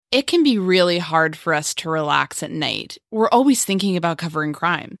It can be really hard for us to relax at night. We're always thinking about covering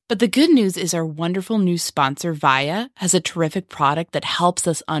crime. But the good news is our wonderful new sponsor, Via, has a terrific product that helps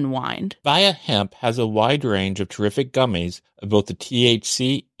us unwind. Via Hemp has a wide range of terrific gummies of both the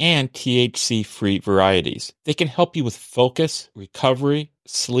THC and THC-free varieties. They can help you with focus, recovery,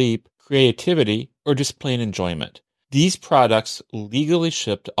 sleep, creativity, or just plain enjoyment. These products legally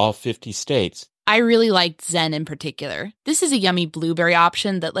ship to all 50 states. I really liked Zen in particular. This is a yummy blueberry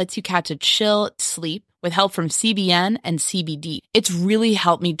option that lets you catch a chill sleep with help from CBN and CBD. It's really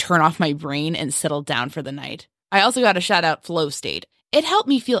helped me turn off my brain and settle down for the night. I also got to shout out Flow State. It helped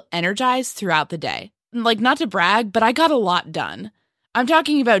me feel energized throughout the day. Like, not to brag, but I got a lot done. I'm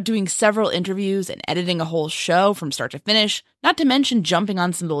talking about doing several interviews and editing a whole show from start to finish, not to mention jumping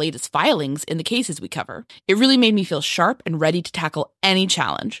on some of the latest filings in the cases we cover. It really made me feel sharp and ready to tackle any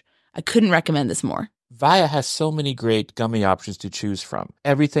challenge. I couldn't recommend this more. Via has so many great gummy options to choose from.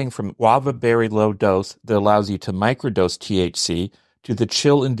 Everything from guava berry low dose that allows you to microdose THC to the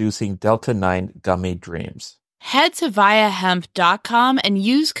chill-inducing Delta-9 gummy dreams. Head to viahemp.com and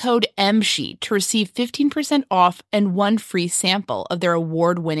use code MSHEET to receive 15% off and one free sample of their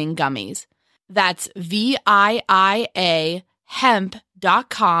award-winning gummies. That's VIIA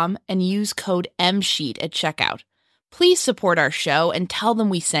hemp.com and use code MSHEET at checkout. Please support our show and tell them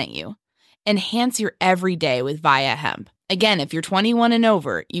we sent you. Enhance your everyday with Via Hemp. Again, if you're 21 and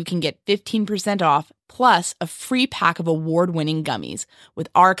over, you can get 15% off plus a free pack of award-winning gummies with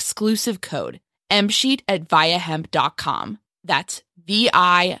our exclusive code MSheet at viahemp.com. That's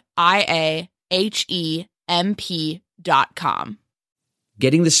VIIAHEMP.com.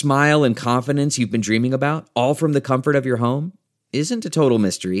 Getting the smile and confidence you've been dreaming about, all from the comfort of your home, isn't a total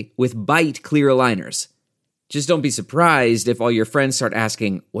mystery with Byte clear aligners. Just don't be surprised if all your friends start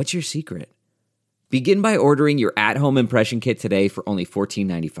asking, "What's your secret?" Begin by ordering your at-home impression kit today for only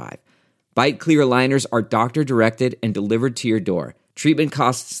 $14.95. Byte clear aligners are doctor-directed and delivered to your door. Treatment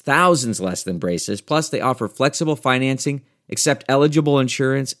costs thousands less than braces, plus they offer flexible financing, accept eligible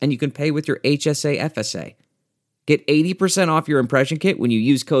insurance, and you can pay with your HSA FSA. Get 80% off your impression kit when you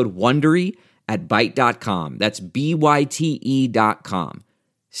use code WONDERY at Byte.com. That's BYTE.com.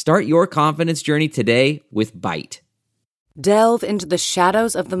 Start your confidence journey today with Byte. Delve into the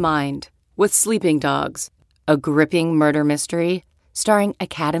shadows of the mind with Sleeping Dogs, a gripping murder mystery starring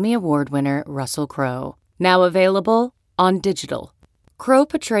Academy Award winner Russell Crowe. Now available on digital. Crowe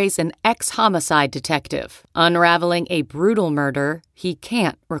portrays an ex-homicide detective unraveling a brutal murder he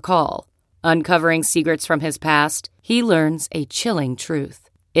can't recall. Uncovering secrets from his past, he learns a chilling truth.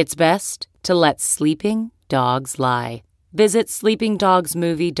 It's best to let sleeping dogs lie. Visit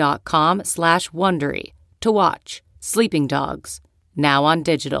sleepingdogsmovie.com/Wondery to watch Sleeping Dogs, now on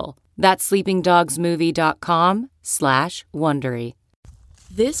digital. That's sleepingdogsmovie.com/Wondery.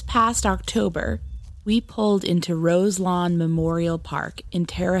 This past October, we pulled into Roselawn Memorial Park in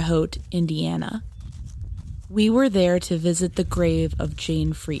Terre Haute, Indiana. We were there to visit the grave of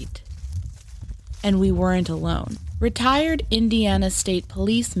Jane Freet. And we weren't alone. Retired Indiana State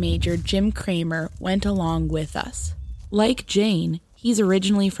Police Major Jim Kramer went along with us. Like Jane, he's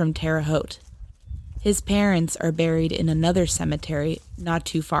originally from Terre Haute. His parents are buried in another cemetery not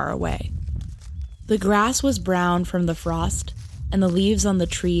too far away. The grass was brown from the frost, and the leaves on the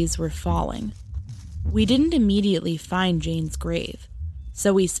trees were falling. We didn't immediately find Jane's grave,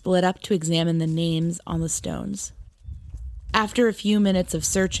 so we split up to examine the names on the stones. After a few minutes of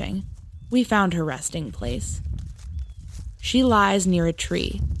searching, we found her resting place. She lies near a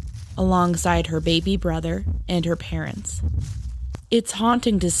tree, alongside her baby brother and her parents. It's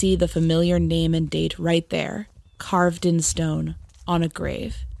haunting to see the familiar name and date right there, carved in stone, on a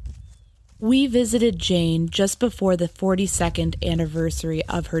grave. We visited Jane just before the 42nd anniversary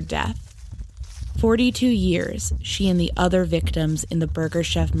of her death. 42 years, she and the other victims in the Burger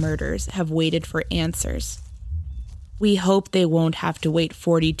Chef murders have waited for answers. We hope they won't have to wait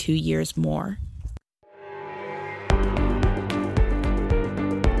 42 years more.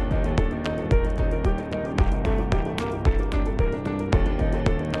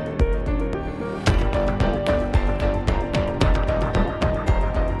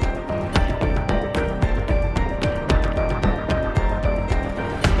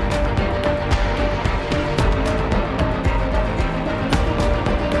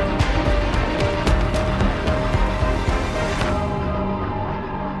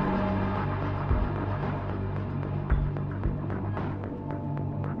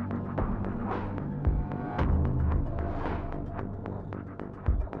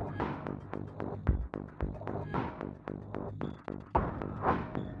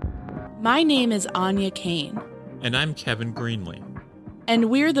 My name is Anya Kane. And I'm Kevin Greenlee. And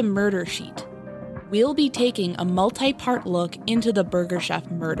we're the Murder Sheet. We'll be taking a multi-part look into the Burger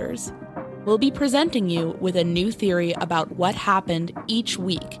Chef murders. We'll be presenting you with a new theory about what happened each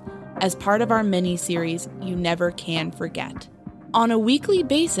week as part of our mini-series, You Never Can Forget. On a weekly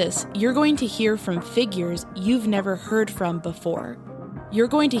basis, you're going to hear from figures you've never heard from before. You're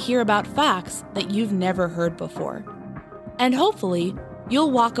going to hear about facts that you've never heard before. And hopefully,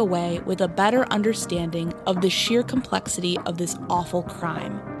 you'll walk away with a better understanding of the sheer complexity of this awful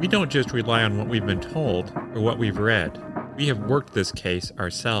crime. We don't just rely on what we've been told or what we've read. We have worked this case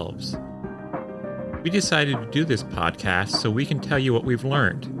ourselves. We decided to do this podcast so we can tell you what we've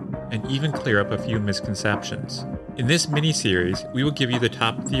learned and even clear up a few misconceptions. In this mini-series, we will give you the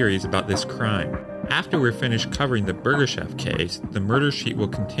top theories about this crime. After we're finished covering the Burger Chef case, the Murder Sheet will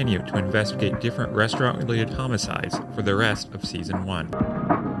continue to investigate different restaurant-related homicides for the rest of Season 1.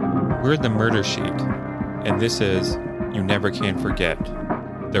 We're the Murder Sheet, and this is You Never Can Forget,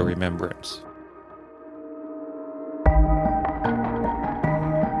 The Remembrance.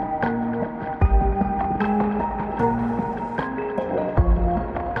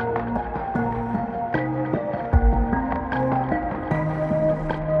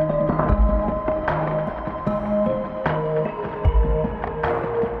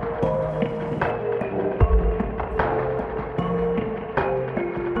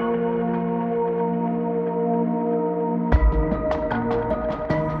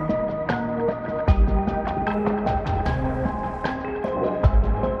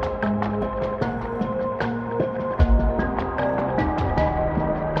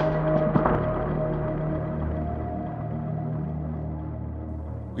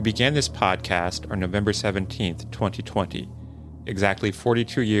 We began this podcast on November 17th, 2020, exactly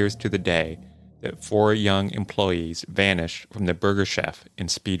 42 years to the day that 4 young employees vanished from the Burger Chef in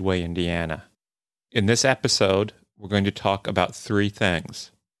Speedway, Indiana. In this episode, we're going to talk about 3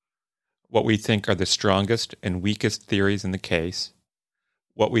 things: what we think are the strongest and weakest theories in the case,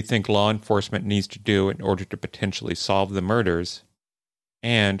 what we think law enforcement needs to do in order to potentially solve the murders,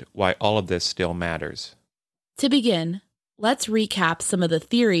 and why all of this still matters. To begin, let's recap some of the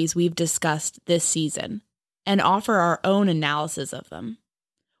theories we've discussed this season and offer our own analysis of them.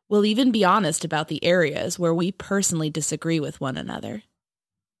 We'll even be honest about the areas where we personally disagree with one another.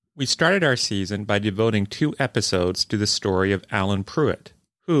 We started our season by devoting 2 episodes to the story of Alan Pruitt,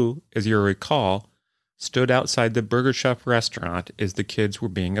 who, as you'll recall, stood outside the Burger Chef restaurant as the kids were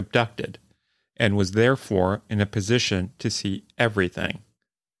being abducted, and was therefore in a position to see everything.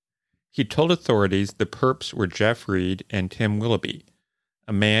 He told authorities the perps were Jeff Reed and Tim Willoughby,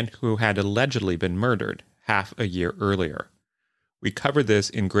 a man who had allegedly been murdered half a year earlier. We covered this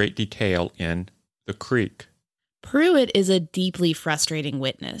in great detail in The Creek. Pruitt is a deeply frustrating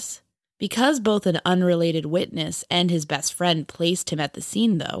witness. Because both an unrelated witness and his best friend placed him at the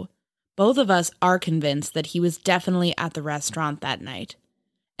scene, though, both of us are convinced that he was definitely at the restaurant that night,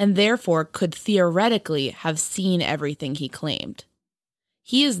 and therefore could theoretically have seen everything he claimed.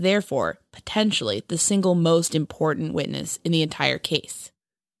 He is therefore, potentially, the single most important witness in the entire case.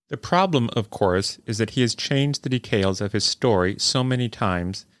 The problem, of course, is that he has changed the details of his story so many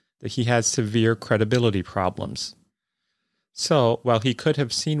times that he has severe credibility problems. So, while he could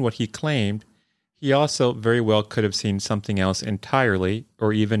have seen what he claimed, he also very well could have seen something else entirely,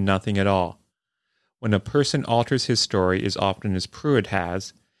 or even nothing at all. When a person alters his story as often as Pruitt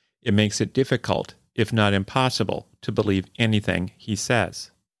has, it makes it difficult, if not impossible, to believe anything he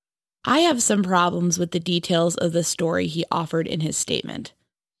says. I have some problems with the details of the story he offered in his statement.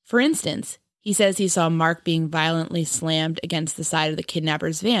 For instance, he says he saw Mark being violently slammed against the side of the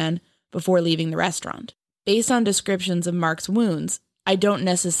kidnapper's van before leaving the restaurant. Based on descriptions of Mark's wounds, I don't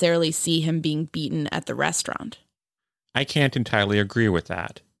necessarily see him being beaten at the restaurant. I can't entirely agree with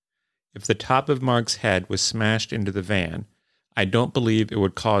that. If the top of Mark's head was smashed into the van, I don't believe it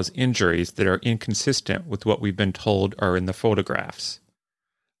would cause injuries that are inconsistent with what we've been told are in the photographs.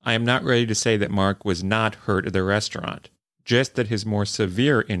 I am not ready to say that Mark was not hurt at the restaurant, just that his more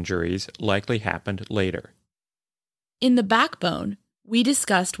severe injuries likely happened later. In The Backbone, we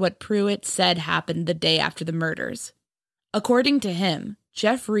discussed what Pruitt said happened the day after the murders. According to him,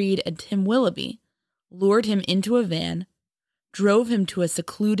 Jeff Reed and Tim Willoughby lured him into a van, drove him to a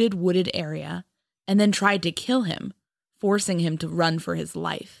secluded wooded area, and then tried to kill him, forcing him to run for his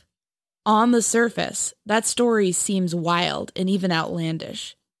life. On the surface, that story seems wild and even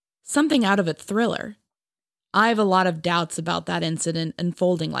outlandish, something out of a thriller. I have a lot of doubts about that incident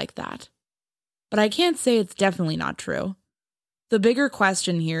unfolding like that. But I can't say it's definitely not true. The bigger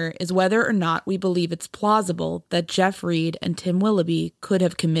question here is whether or not we believe it's plausible that Jeff Reed and Tim Willoughby could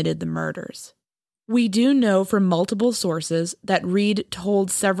have committed the murders. We do know from multiple sources that Reed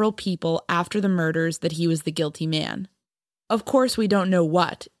told several people after the murders that he was the guilty man. Of course, we don't know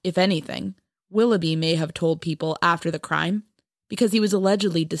what, if anything, Willoughby may have told people after the crime, because he was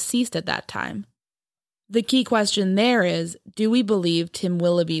allegedly deceased at that time. The key question there is, do we believe Tim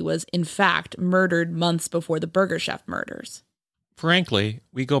Willoughby was in fact murdered months before the Burger Chef murders? Frankly,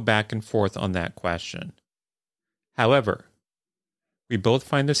 we go back and forth on that question. However, we both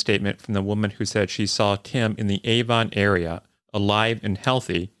find the statement from the woman who said she saw Tim in the Avon area, alive and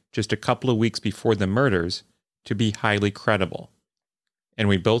healthy, just a couple of weeks before the murders, to be highly credible. And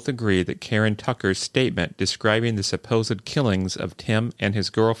we both agree that Karen Tucker's statement describing the supposed killings of Tim and his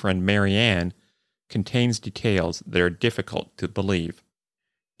girlfriend Marianne contains details that are difficult to believe.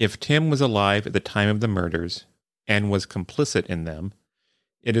 If Tim was alive at the time of the murders and was complicit in them,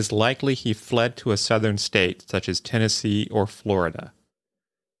 it is likely he fled to a southern state such as Tennessee or Florida.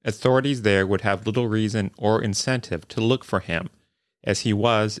 Authorities there would have little reason or incentive to look for him, as he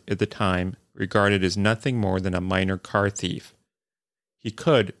was, at the time, regarded as nothing more than a minor car thief. He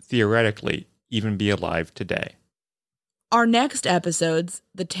could, theoretically, even be alive today. Our next episodes,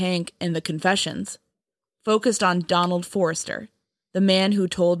 The Tank and The Confessions, focused on Donald Forrester, the man who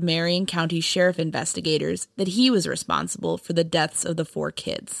told Marion County Sheriff investigators that he was responsible for the deaths of the 4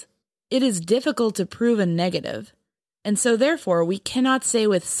 kids. It is difficult to prove a negative, and so therefore we cannot say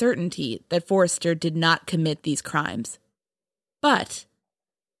with certainty that Forrester did not commit these crimes. But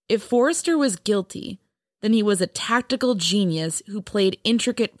if Forrester was guilty, then he was a tactical genius who played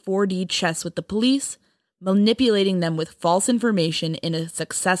intricate 4D chess with the police, manipulating them with false information in a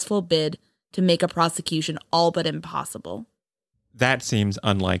successful bid to make a prosecution all but impossible. That seems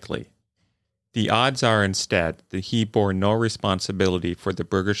unlikely. The odds are instead that he bore no responsibility for the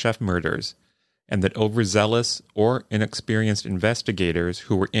Burger Chef murders, and that overzealous or inexperienced investigators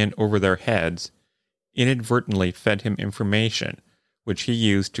who were in over their heads inadvertently fed him information which he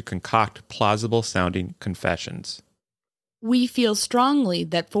used to concoct plausible-sounding confessions. We feel strongly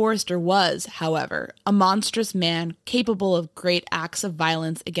that Forrester was, however, a monstrous man capable of great acts of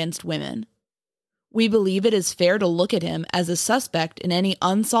violence against women. We believe it is fair to look at him as a suspect in any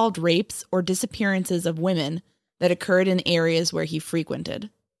unsolved rapes or disappearances of women that occurred in areas where he frequented.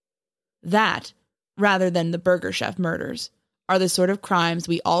 That, rather than the Burger Chef murders, are the sort of crimes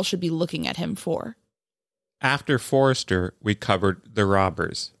we all should be looking at him for. After Forrester, we covered the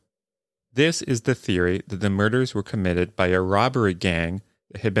robbers. This is the theory that the murders were committed by a robbery gang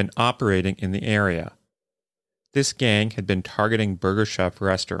that had been operating in the area. This gang had been targeting Burger Chef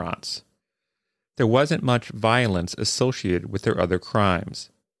restaurants. There wasn't much violence associated with their other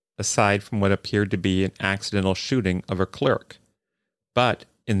crimes, aside from what appeared to be an accidental shooting of a clerk. But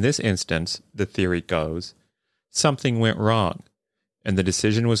in this instance, the theory goes, something went wrong, and the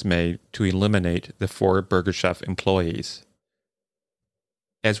decision was made to eliminate the 4 Burger Chef employees.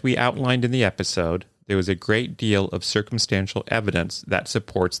 As we outlined in the episode, there was a great deal of circumstantial evidence that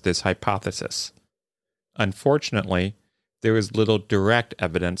supports this hypothesis. Unfortunately, there is little direct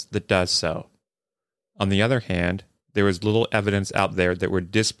evidence that does so. On the other hand, there is little evidence out there that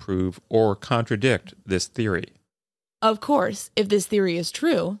would disprove or contradict this theory. Of course, if this theory is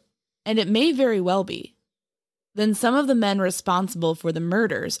true, and it may very well be, then some of the men responsible for the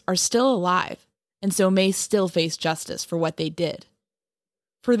murders are still alive, and so may still face justice for what they did.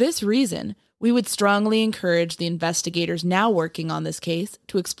 For this reason, we would strongly encourage the investigators now working on this case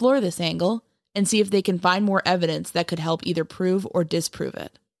to explore this angle and see if they can find more evidence that could help either prove or disprove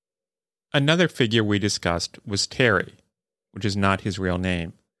it. Another figure we discussed was Terry, which is not his real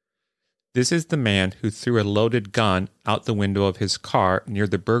name. This is the man who threw a loaded gun out the window of his car near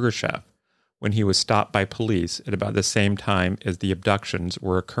the Burger Chef when he was stopped by police at about the same time as the abductions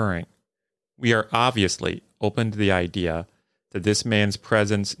were occurring. We are obviously open to the idea that this man's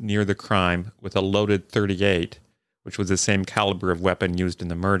presence near the crime with a loaded .38, which was the same caliber of weapon used in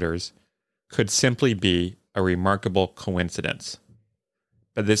the murders, could simply be a remarkable coincidence.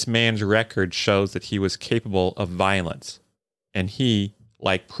 But this man's record shows that he was capable of violence, and he,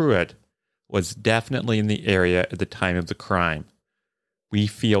 like Pruitt, was definitely in the area at the time of the crime. We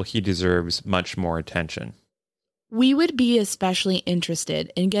feel he deserves much more attention. We would be especially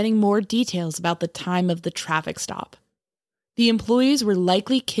interested in getting more details about the time of the traffic stop. The employees were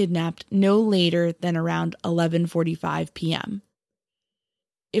likely kidnapped no later than around 11:45 p.m.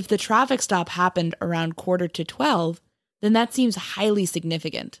 If the traffic stop happened around 11:45, then that seems highly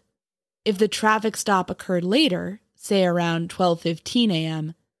significant. If the traffic stop occurred later, say around 12:15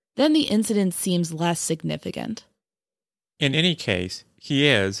 a.m., then the incident seems less significant. In any case, he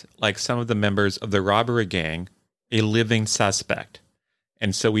is, like some of the members of the robbery gang, a living suspect,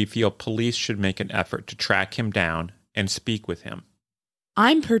 and so we feel police should make an effort to track him down and speak with him.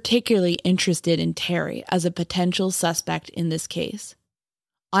 I'm particularly interested in Terry as a potential suspect in this case.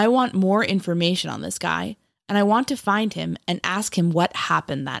 I want more information on this guy, and I want to find him and ask him what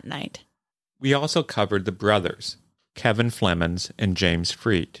happened that night. We also covered the brothers, Kevin Flemons and James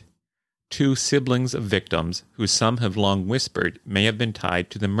Freet, two siblings of victims who some have long whispered may have been tied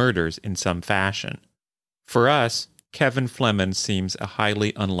to the murders in some fashion. For us, Kevin Flemons seems a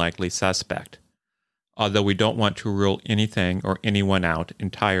highly unlikely suspect, although we don't want to rule anything or anyone out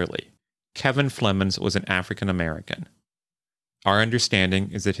entirely. Kevin Flemons was an African American. Our understanding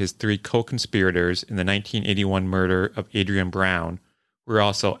is that his 3 co-conspirators in the 1981 murder of Adrian Brown were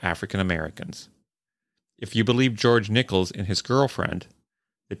also African Americans. If you believe George Nichols and his girlfriend,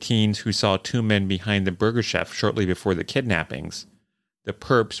 the teens who saw 2 men behind the Burger Chef shortly before the kidnappings, the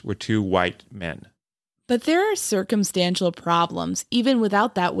perps were 2 white men. But there are circumstantial problems even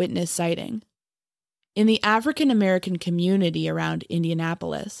without that witness sighting. In the African American community around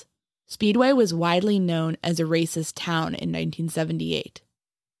Indianapolis, Speedway was widely known as a racist town in 1978.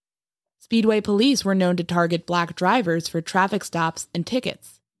 Speedway police were known to target black drivers for traffic stops and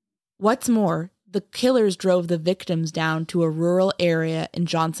tickets. What's more, the killers drove the victims down to a rural area in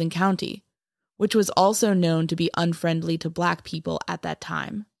Johnson County, which was also known to be unfriendly to black people at that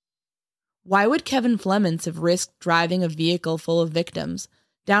time. Why would Kevin Flemons have risked driving a vehicle full of victims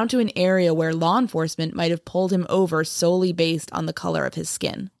down to an area where law enforcement might have pulled him over solely based on the color of his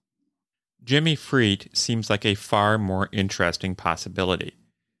skin? Jimmy Freet seems like a far more interesting possibility,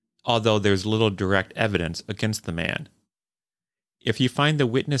 although there's little direct evidence against the man. If you find the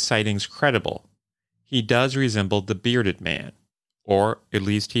witness sightings credible, he does resemble the bearded man, or at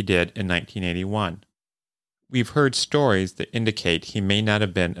least he did in 1981. We've heard stories that indicate he may not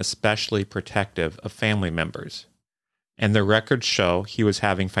have been especially protective of family members, and the records show he was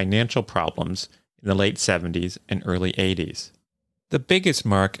having financial problems in the late 70s and early 80s. The biggest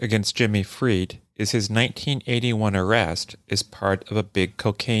mark against Jimmy Freet is his 1981 arrest as part of a big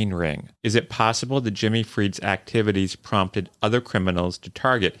cocaine ring. Is it possible that Jimmy Freet's activities prompted other criminals to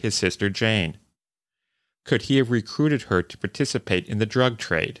target his sister Jane? Could he have recruited her to participate in the drug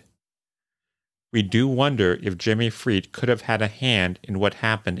trade? We do wonder if Jimmy Freet could have had a hand in what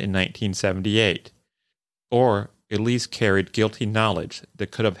happened in 1978, or at least carried guilty knowledge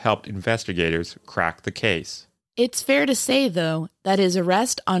that could have helped investigators crack the case. It's fair to say, though, that his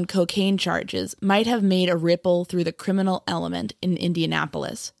arrest on cocaine charges might have made a ripple through the criminal element in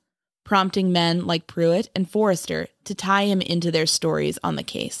Indianapolis, prompting men like Pruitt and Forrester to tie him into their stories on the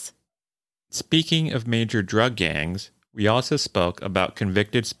case. Speaking of major drug gangs, we also spoke about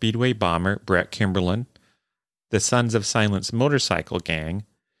convicted Speedway bomber Brett Kimberlin, the Sons of Silence motorcycle gang,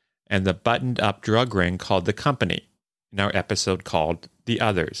 and the buttoned-up drug ring called The Company, in our episode called The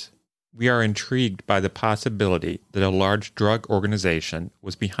Others. We are intrigued by the possibility that a large drug organization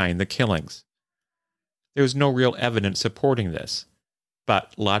was behind the killings. There is no real evidence supporting this,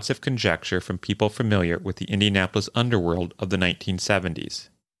 but lots of conjecture from people familiar with the Indianapolis underworld of the 1970s.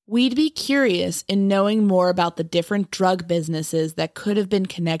 We'd be curious in knowing more about the different drug businesses that could have been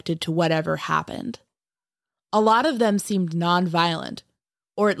connected to whatever happened. A lot of them seemed nonviolent,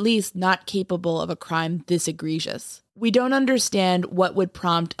 or at least not capable of a crime this egregious. We don't understand what would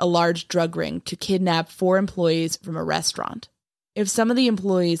prompt a large drug ring to kidnap 4 employees from a restaurant. If some of the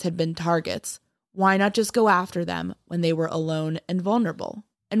employees had been targets, why not just go after them when they were alone and vulnerable?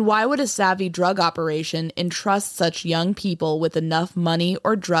 And why would a savvy drug operation entrust such young people with enough money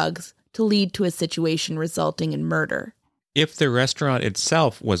or drugs to lead to a situation resulting in murder? If the restaurant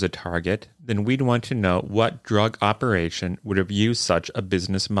itself was a target, then we'd want to know what drug operation would have used such a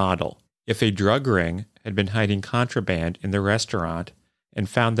business model. If a drug ring had been hiding contraband in the restaurant and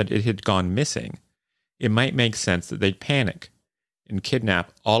found that it had gone missing, it might make sense that they'd panic and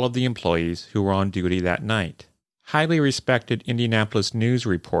kidnap all of the employees who were on duty that night. Highly respected Indianapolis news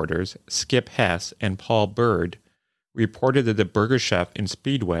reporters Skip Hess and Paul Bird reported that the Burger Chef in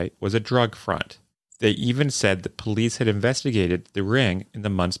Speedway was a drug front. They even said that police had investigated the ring in the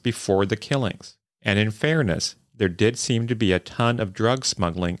months before the killings. And in fairness, there did seem to be a ton of drug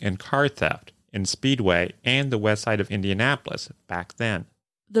smuggling and car theft in Speedway and the west side of Indianapolis back then.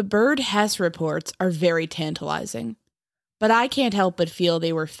 The Bird-Hess reports are very tantalizing, but I can't help but feel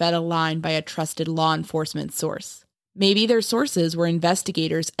they were fed a line by a trusted law enforcement source. Maybe their sources were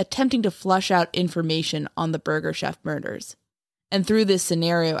investigators attempting to flush out information on the Burger Chef murders, and threw this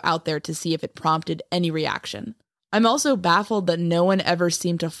scenario out there to see if it prompted any reaction. I'm also baffled that no one ever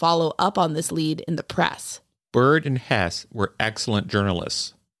seemed to follow up on this lead in the press. Bird and Hess were excellent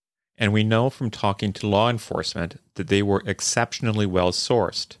journalists, and we know from talking to law enforcement that they were exceptionally well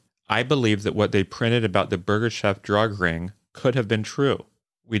sourced. I believe that what they printed about the Burger Chef drug ring could have been true.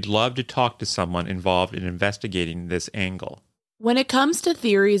 We'd love to talk to someone involved in investigating this angle. When it comes to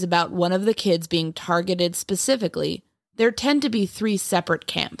theories about one of the kids being targeted specifically, there tend to be 3 separate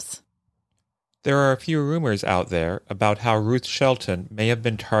camps. There are a few rumors out there about how Ruth Shelton may have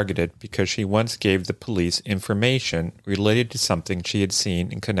been targeted because she once gave the police information related to something she had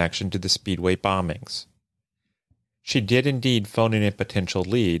seen in connection to the Speedway bombings. She did indeed phone in a potential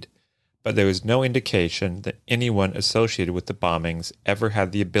lead, but there was no indication that anyone associated with the bombings ever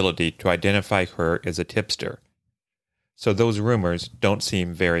had the ability to identify her as a tipster. So those rumors don't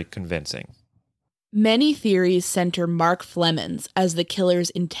seem very convincing. Many theories center Mark Flemons as the killer's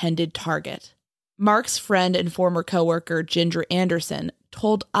intended target. Mark's friend and former coworker Ginger Anderson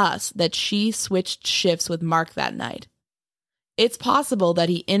told us that she switched shifts with Mark that night. It's possible that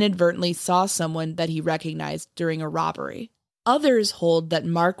he inadvertently saw someone that he recognized during a robbery. Others hold that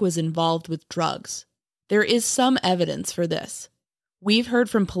Mark was involved with drugs. There is some evidence for this. We've heard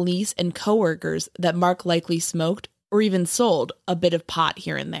from police and coworkers that Mark likely smoked or even sold a bit of pot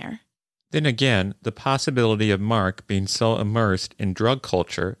here and there. Then again, the possibility of Mark being so immersed in drug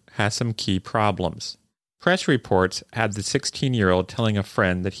culture has some key problems. Press reports had the 16-year-old telling a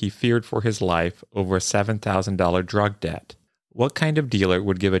friend that he feared for his life over a $7,000 drug debt. What kind of dealer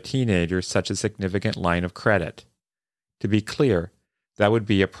would give a teenager such a significant line of credit? To be clear, that would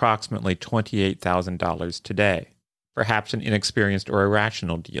be approximately $28,000 today. Perhaps an inexperienced or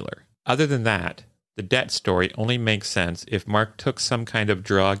irrational dealer. Other than that, the debt story only makes sense if Mark took some kind of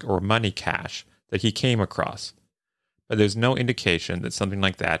drug or money cash that he came across. But there's no indication that something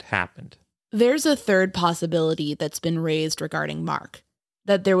like that happened. There's a third possibility that's been raised regarding Mark,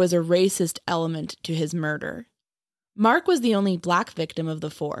 that there was a racist element to his murder. Mark was the only black victim of the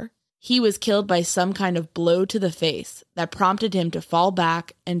 4. He was killed by some kind of blow to the face that prompted him to fall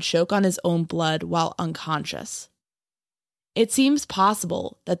back and choke on his own blood while unconscious. It seems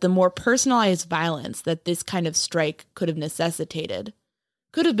possible that the more personalized violence that this kind of strike could have necessitated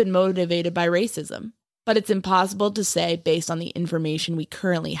could have been motivated by racism, but it's impossible to say based on the information we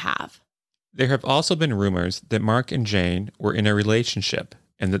currently have. There have also been rumors that Mark and Jane were in a relationship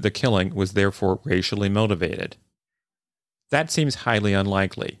and that the killing was therefore racially motivated. That seems highly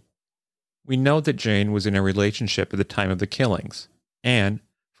unlikely. We know that Jane was in a relationship at the time of the killings, and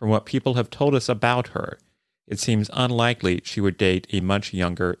from what people have told us about her, it seems unlikely she would date a much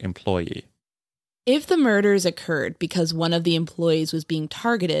younger employee. If the murders occurred because one of the employees was being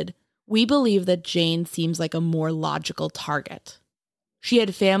targeted, we believe that Jane seems like a more logical target. She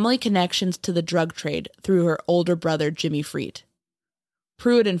had family connections to the drug trade through her older brother, Jimmy Freet.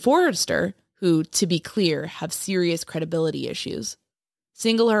 Pruitt and Forrester, who, to be clear, have serious credibility issues,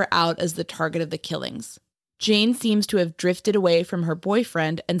 single her out as the target of the killings. Jane seems to have drifted away from her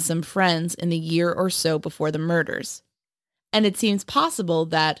boyfriend and some friends in the year or so before the murders. And it seems possible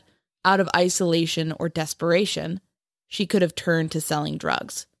that, out of isolation or desperation, she could have turned to selling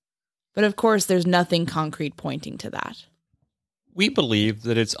drugs. But of course, there's nothing concrete pointing to that. We believe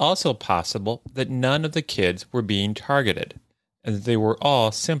that it's also possible that none of the kids were being targeted, and that they were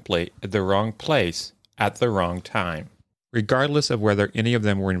all simply at the wrong place at the wrong time. Regardless of whether any of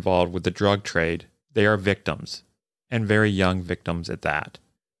them were involved with the drug trade, they are victims, and very young victims at that.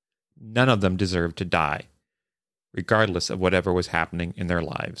 None of them deserve to die, regardless of whatever was happening in their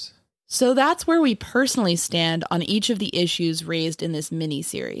lives. So that's where we personally stand on each of the issues raised in this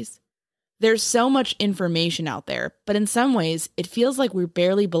mini-series. There's so much information out there, but in some ways, it feels like we're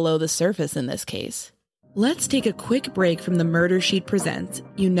barely below the surface in this case. Let's take a quick break from the Murder Sheet Presents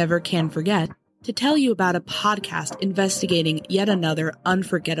You Never Can Forget to tell you about a podcast investigating yet another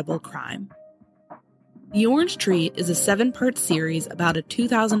unforgettable crime. The Orange Tree is a 7-part series about a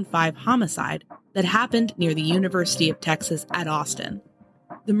 2005 homicide that happened near the University of Texas at Austin.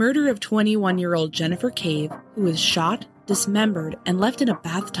 The murder of 21-year-old Jennifer Cave, who was shot, dismembered, and left in a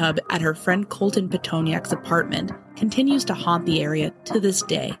bathtub at her friend Colton Petoniak's apartment, continues to haunt the area to this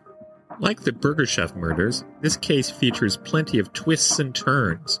day. Like the Burger Chef murders, this case features plenty of twists and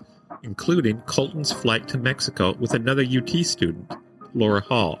turns, including Colton's flight to Mexico with another UT student, Laura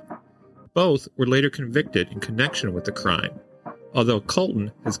Hall. Both were later convicted in connection with the crime, although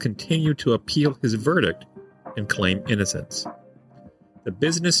Colton has continued to appeal his verdict and claim innocence. The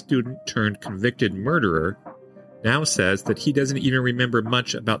business student turned convicted murderer now says that he doesn't even remember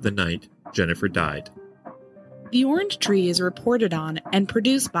much about the night Jennifer died. The Orange Tree is reported on and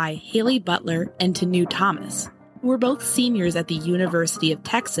produced by Haley Butler and Tanu Thomas, who were both seniors at the University of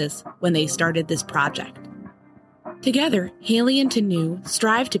Texas when they started this project. Together, Haley and Tanu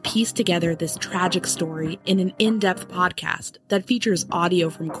strive to piece together this tragic story in an in-depth podcast that features audio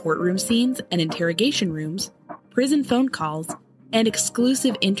from courtroom scenes and interrogation rooms, prison phone calls, and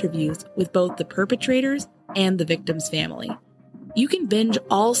exclusive interviews with both the perpetrators and the victim's family. You can binge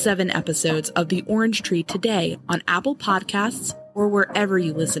all 7 episodes of The Orange Tree today on Apple Podcasts or wherever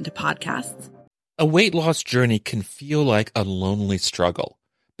you listen to podcasts. A weight loss journey can feel like a lonely struggle,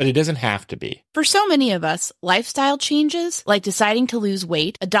 but it doesn't have to be. For so many of us, lifestyle changes, like deciding to lose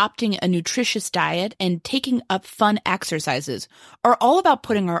weight, adopting a nutritious diet, and taking up fun exercises, are all about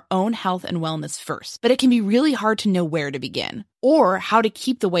putting our own health and wellness first. But it can be really hard to know where to begin, or how to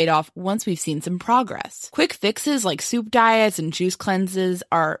keep the weight off once we've seen some progress. Quick fixes like soup diets and juice cleanses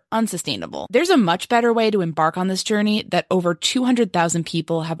are unsustainable. There's a much better way to embark on this journey that over 200,000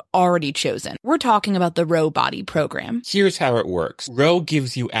 people have already chosen. We're talking about the Ro Body program. Here's how it works. Ro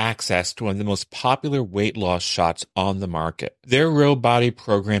gives you access to one of the most popular weight loss shots on the market. Their Ro Body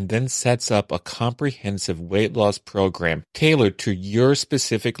program then sets up a comprehensive weight loss program tailored to your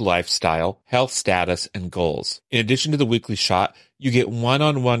specific lifestyle, health status, and goals. In addition to the weekly shot, you get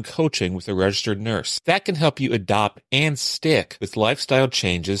one-on-one coaching with a registered nurse. That can help you adopt and stick with lifestyle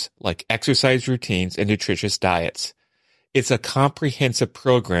changes like exercise routines and nutritious diets. It's a comprehensive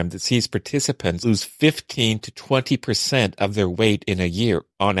program that sees participants lose 15 to 20% of their weight in a year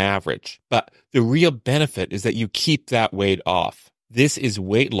on average. But the real benefit is that you keep that weight off. This is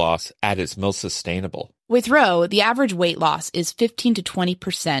weight loss at its most sustainable. With Ro, the average weight loss is 15 to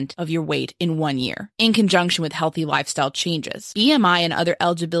 20% of your weight in 1 year, in conjunction with healthy lifestyle changes. BMI and other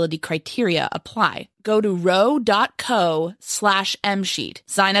eligibility criteria apply. Go to ro.co/msheet.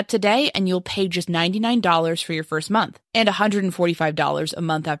 Sign up today and you'll pay just $99 for your first month and $145 a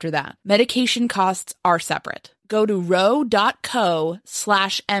month after that. Medication costs are separate. Go to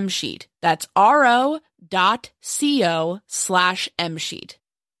ro.co/msheet. That's ro.co/msheet.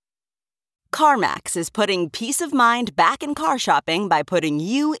 CarMax is putting peace of mind back in car shopping by putting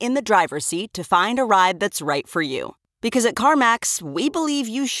you in the driver's seat to find a ride that's right for you. Because at CarMax, we believe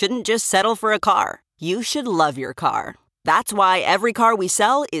you shouldn't just settle for a car. You should love your car. That's why every car we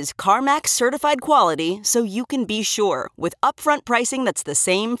sell is CarMax certified quality, so you can be sure with upfront pricing that's the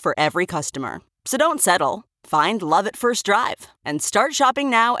same for every customer. So don't settle. Find love at first drive and start shopping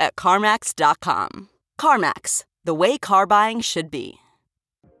now at CarMax.com. CarMax, the way car buying should be.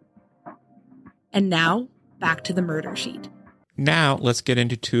 And now, back to the murder sheet. Now, let's get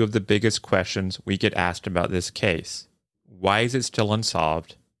into 2 of the biggest questions we get asked about this case. Why is it still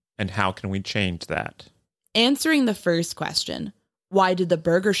unsolved, and how can we change that? Answering the first question, why did the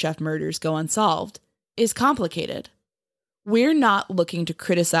Burger Chef murders go unsolved, is complicated. We're not looking to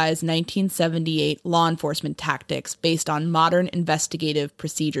criticize 1978 law enforcement tactics based on modern investigative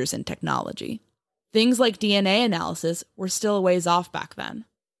procedures and technology. Things like DNA analysis were still a ways off back then.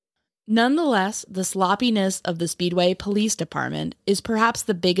 Nonetheless, the sloppiness of the Speedway Police Department is perhaps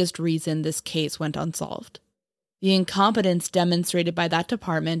the biggest reason this case went unsolved. The incompetence demonstrated by that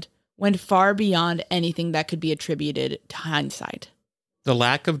department went far beyond anything that could be attributed to hindsight. The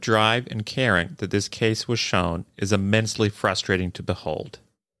lack of drive and caring that this case was shown is immensely frustrating to behold.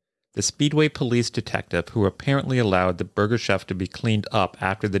 The Speedway police detective who apparently allowed the Burger Chef to be cleaned up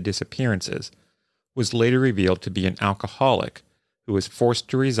after the disappearances was later revealed to be an alcoholic who was forced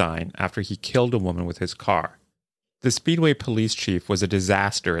to resign after he killed a woman with his car. The Speedway police chief was a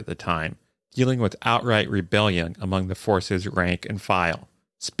disaster at the time, dealing with outright rebellion among the force's rank and file.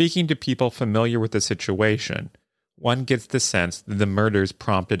 Speaking to people familiar with the situation, one gets the sense that the murders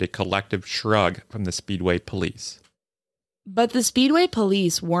prompted a collective shrug from the Speedway police. But the Speedway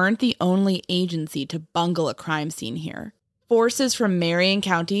police weren't the only agency to bungle a crime scene here. Forces from Marion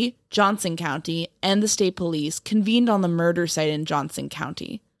County, Johnson County, and the state police convened on the murder site in Johnson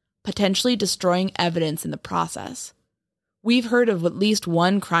County, potentially destroying evidence in the process. We've heard of at least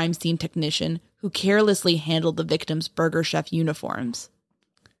one crime scene technician who carelessly handled the victim's Burger Chef uniforms.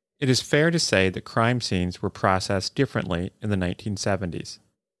 It is fair to say that crime scenes were processed differently in the 1970s.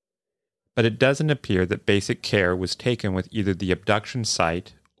 But it doesn't appear that basic care was taken with either the abduction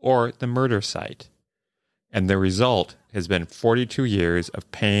site or the murder site. And the result has been 42 years of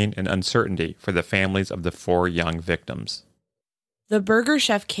pain and uncertainty for the families of the 4 young victims. The Burger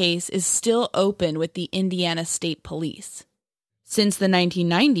Chef case is still open with the Indiana State Police. Since the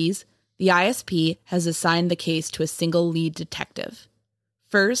 1990s, the ISP has assigned the case to a single lead detective.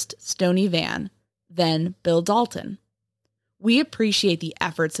 First, Stoney Van, then Bill Dalton. We appreciate the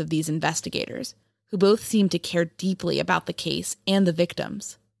efforts of these investigators, who both seem to care deeply about the case and the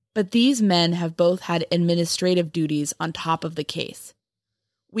victims. But these men have both had administrative duties on top of the case.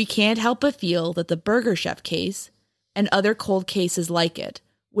 We can't help but feel that the Burger Chef case and other cold cases like it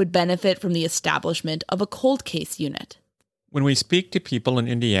would benefit from the establishment of a cold case unit. When we speak to people in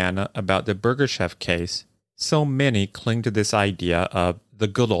Indiana about the Burgershef case, so many cling to this idea of the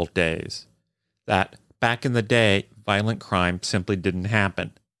good old days, that back in the day, violent crime simply didn't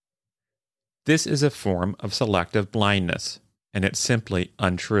happen. This is a form of selective blindness, and it's simply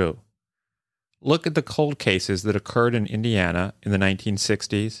untrue. Look at the cold cases that occurred in Indiana in the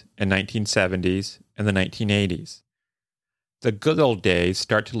 1960s and 1970s and the 1980s. The good old days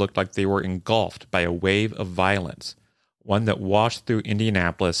start to look like they were engulfed by a wave of violence, one that washed through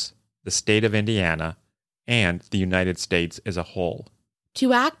Indianapolis, the state of Indiana, and the United States as a whole.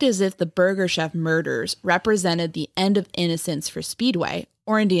 To act as if the Burgershef murders represented the end of innocence for Speedway,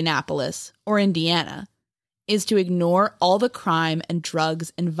 or Indianapolis, or Indiana, is to ignore all the crime and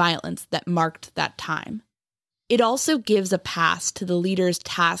drugs and violence that marked that time. It also gives a pass to the leaders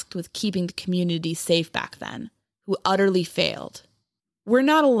tasked with keeping the community safe back then, who utterly failed. We're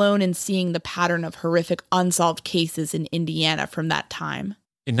not alone in seeing the pattern of horrific unsolved cases in Indiana from that time.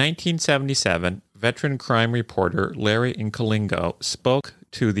 In 1977, veteran crime reporter Larry Incolingo spoke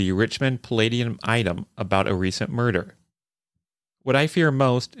to the Richmond Palladium Item about a recent murder. What I fear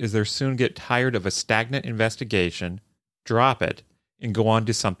most is they'll soon get tired of a stagnant investigation, drop it, and go on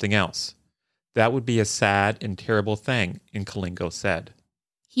to something else. That would be a sad and terrible thing, Incolingo said.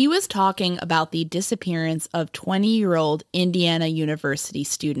 He was talking about the disappearance of 20-year-old Indiana University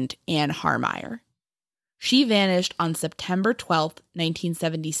student Anne Harmeyer. She vanished on September 12,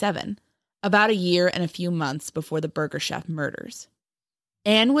 1977, about a year and a few months before the Burgershef murders.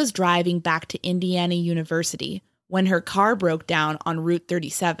 Anne was driving back to Indiana University when her car broke down on Route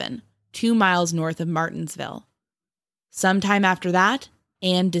 37, 2 miles north of Martinsville. Sometime after that,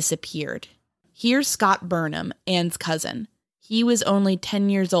 Anne disappeared. Here's Scott Burnham, Anne's cousin. He was only 10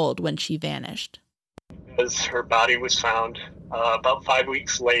 years old when she vanished. As her body was found about 5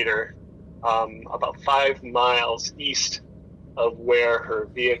 weeks later, about 5 miles east of where her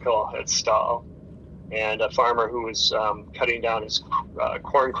vehicle had stalled. And a farmer who was cutting down his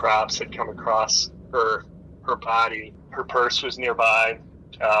corn crops had come across her body. Her purse was nearby.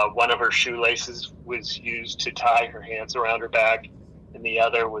 One of her shoelaces was used to tie her hands around her back, and the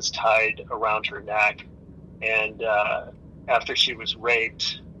other was tied around her neck. And after she was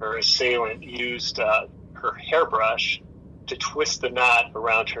raped, her assailant used her hairbrush to twist the knot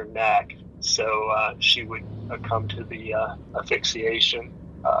around her neck so she would come to the asphyxiation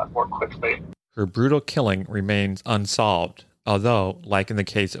more quickly. Her brutal killing remains unsolved, although, like in the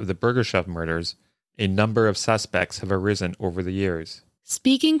case of the Burgershef murders, a number of suspects have arisen over the years.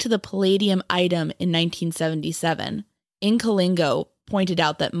 Speaking to the Palladium Item in 1977, Incolingo pointed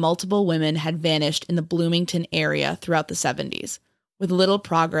out that multiple women had vanished in the Bloomington area throughout the 70s, with little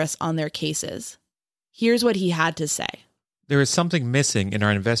progress on their cases. Here's what he had to say. There is something missing in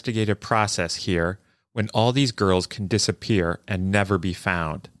our investigative process here when all these girls can disappear and never be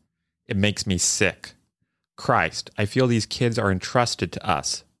found. It makes me sick. Christ, I feel these kids are entrusted to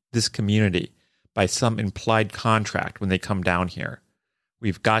us, this community, by some implied contract when they come down here.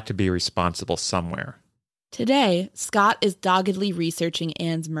 We've got to be responsible somewhere. Today, Scott is doggedly researching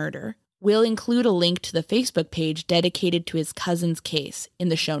Anne's murder. We'll include a link to the Facebook page dedicated to his cousin's case in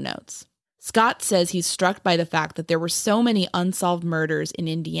the show notes. Scott says he's struck by the fact that there were so many unsolved murders in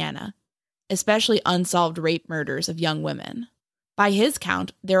Indiana, especially unsolved rape murders of young women. By his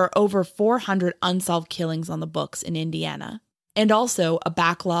count, there are over 400 unsolved killings on the books in Indiana, and also a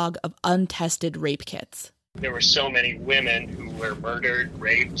backlog of untested rape kits. There were so many women who were murdered,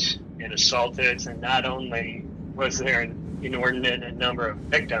 raped, and assaulted, and not only was there an inordinate number of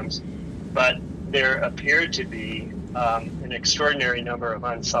victims, but there appeared to be an extraordinary number of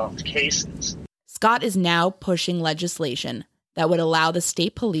unsolved cases. Scott is now pushing legislation that would allow the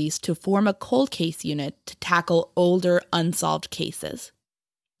state police to form a cold case unit to tackle older, unsolved cases.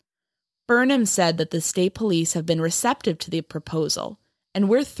 Burnham said that the state police have been receptive to the proposal, and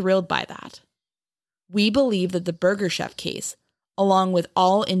we're thrilled by that. We believe that the Burgershef case, along with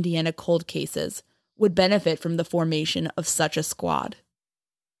all Indiana cold cases, would benefit from the formation of such a squad.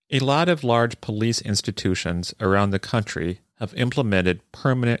 A lot of large police institutions around the country have implemented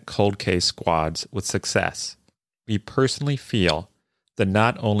permanent cold case squads with success. We personally feel that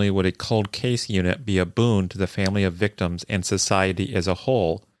not only would a cold case unit be a boon to the family of victims and society as a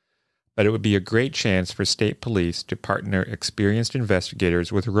whole, but it would be a great chance for state police to partner experienced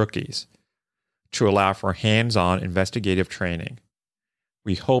investigators with rookies, to allow for hands-on investigative training.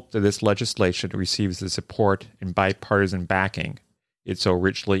 We hope that this legislation receives the support and bipartisan backing it so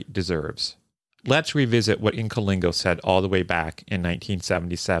richly deserves. Let's revisit what Incolingo said all the way back in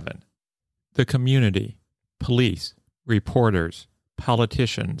 1977. The community, police, reporters,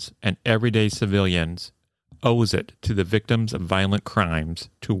 politicians, and everyday civilians owes it to the victims of violent crimes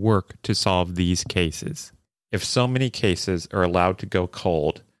to work to solve these cases. If so many cases are allowed to go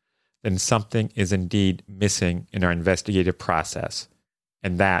cold, then something is indeed missing in our investigative process,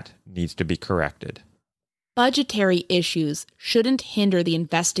 and that needs to be corrected. Budgetary issues shouldn't hinder the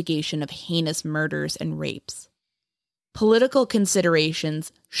investigation of heinous murders and rapes. Political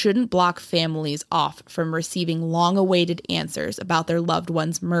considerations shouldn't block families off from receiving long-awaited answers about their loved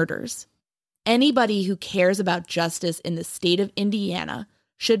ones' murders. Anybody who cares about justice in the state of Indiana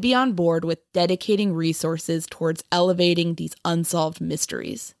should be on board with dedicating resources towards elevating these unsolved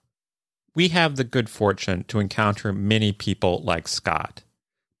mysteries. We have the good fortune to encounter many people like Scott,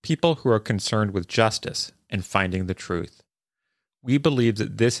 people who are concerned with justice and finding the truth. We believe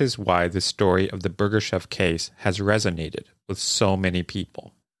that this is why the story of the Burger Chef case has resonated with so many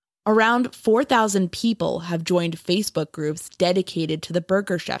people. Around 4,000 people have joined Facebook groups dedicated to the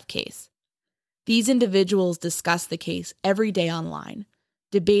Burger Chef case. These individuals discuss the case every day online,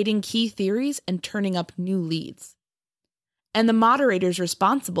 debating key theories and turning up new leads. And the moderators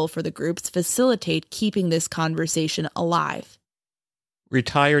responsible for the groups facilitate keeping this conversation alive.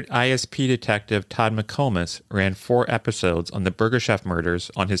 Retired ISP detective Todd McComas ran 4 episodes on the Burger Chef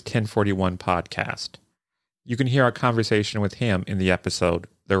murders on his 1041 podcast. You can hear our conversation with him in the episode,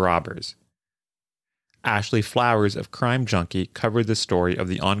 The Robbers. Ashley Flowers of Crime Junkie covered the story of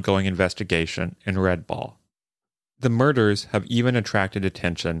the ongoing investigation in Red Ball. The murders have even attracted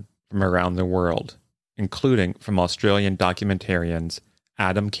attention from around the world, including from Australian documentarians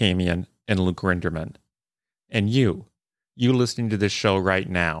Adam Kamian and Luke Rinderman. And you listening to this show right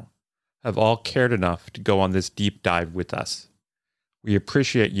now, have all cared enough to go on this deep dive with us. We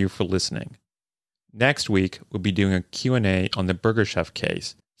appreciate you for listening. Next week, we'll be doing a Q&A on the Burger Chef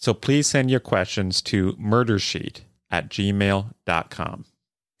case, so please send your questions to murdersheet@gmail.com.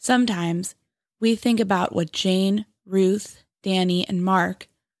 Sometimes we think about what Jane, Ruth, Danny, and Mark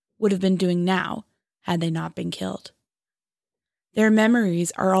would have been doing now had they not been killed. Their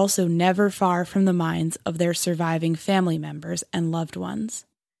memories are also never far from the minds of their surviving family members and loved ones.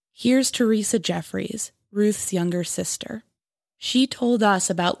 Here's Teresa Jeffries, Ruth's younger sister. She told us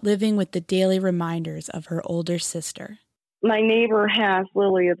about living with the daily reminders of her older sister. My neighbor has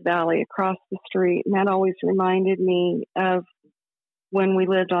lily of the valley across the street, and that always reminded me of when we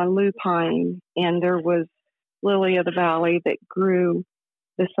lived on Lupine, and there was lily of the valley that grew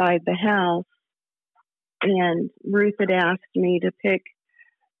beside the house. And Ruth had asked me to pick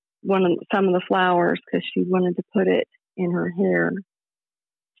some of the flowers because she wanted to put it in her hair.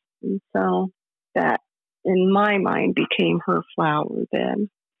 And so that, in my mind, became her flower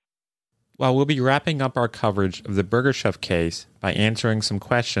then. While we'll be wrapping up our coverage of the Burger Chef case by answering some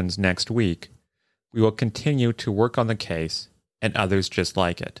questions next week, we will continue to work on the case and others just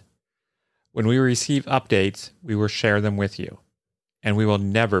like it. When we receive updates, we will share them with you. And we will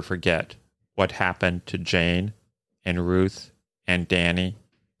never forget what happened to Jane and Ruth and Danny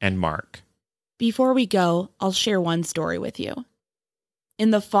and Mark. Before we go, I'll share one story with you.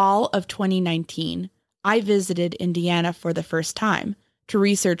 In the fall of 2019, I visited Indiana for the first time to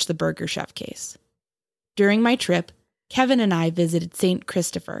research the Burger Chef case. During my trip, Kevin and I visited St.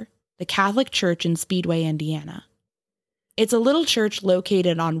 Christopher, the Catholic church in Speedway, Indiana. It's a little church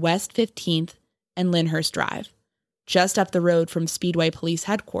located on West 15th and Lyndhurst Drive, just up the road from Speedway Police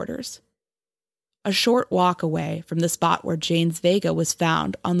Headquarters. A short walk away from the spot where Jane's Vega was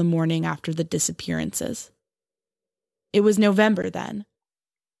found on the morning after the disappearances. It was November then.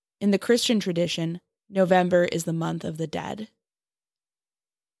 In the Christian tradition, November is the month of the dead.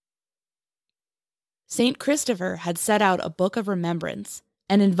 St. Christopher had set out a book of remembrance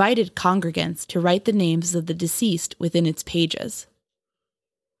and invited congregants to write the names of the deceased within its pages.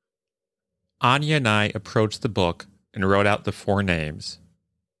 Anya and I approached the book and wrote out the 4 names: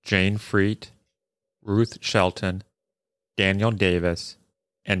 Jane Freet, Ruth Shelton, Daniel Davis,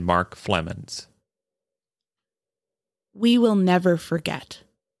 and Mark Flemons. We will never forget.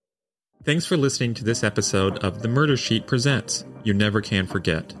 Thanks for listening to this episode of The Murder Sheet Presents You Never Can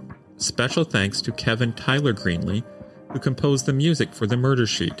Forget. Special thanks to Kevin Tyler Greenlee, who composed the music for The Murder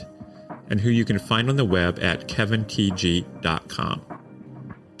Sheet, and who you can find on the web at kevintg.com.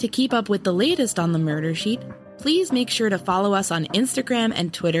 To keep up with the latest on The Murder Sheet, please make sure to follow us on Instagram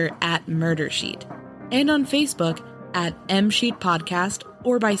and Twitter at Murder Sheet, and on Facebook at MSheet Podcast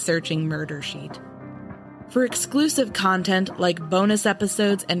or by searching Murder Sheet. For exclusive content like bonus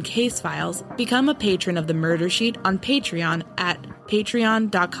episodes and case files, become a patron of The Murder Sheet on Patreon at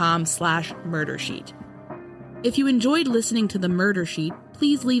patreon.com/murdersheet. If you enjoyed listening to The Murder Sheet,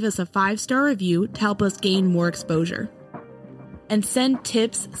 please leave us a 5-star review to help us gain more exposure. And send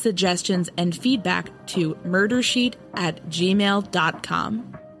tips, suggestions, and feedback to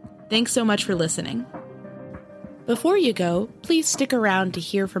murdersheet@gmail.com. Thanks so much for listening. Before you go, please stick around to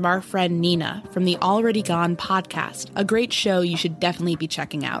hear from our friend Nina from the Already Gone podcast, a great show you should definitely be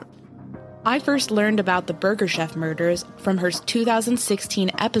checking out. I first learned about the Burger Chef murders from her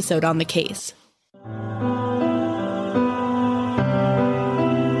 2016 episode on the case.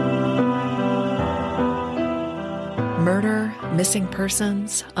 Murder, missing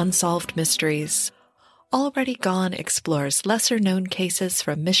persons, unsolved mysteries. Already Gone explores lesser-known cases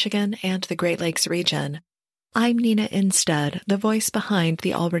from Michigan and the Great Lakes region. I'm Nina Instead, the voice behind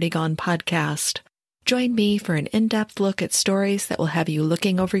the Already Gone podcast. Join me for an in-depth look at stories that will have you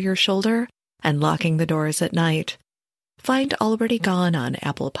looking over your shoulder and locking the doors at night. Find Already Gone on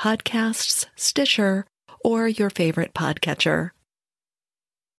Apple Podcasts, Stitcher, or your favorite podcatcher.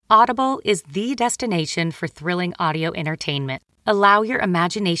 Audible is the destination for thrilling audio entertainment. Allow your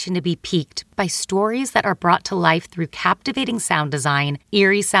imagination to be piqued by stories that are brought to life through captivating sound design,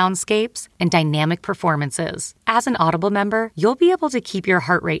 eerie soundscapes, and dynamic performances. As an Audible member, you'll be able to keep your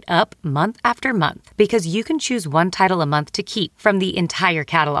heart rate up month after month because you can choose one title a month to keep from the entire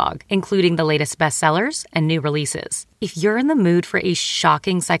catalog, including the latest bestsellers and new releases. If you're in the mood for a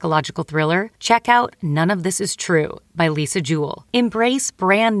shocking psychological thriller, check out None of This Is True by Lisa Jewell. Embrace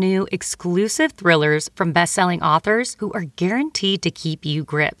brand new exclusive thrillers from best-selling authors who are guaranteed to keep you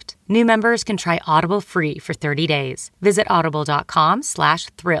gripped. New members can try Audible free for 30 days. Visit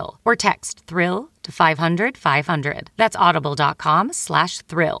audible.com/thrill or text thrill to 500-500. That's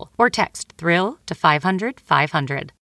audible.com/thrill or text thrill to 500-500.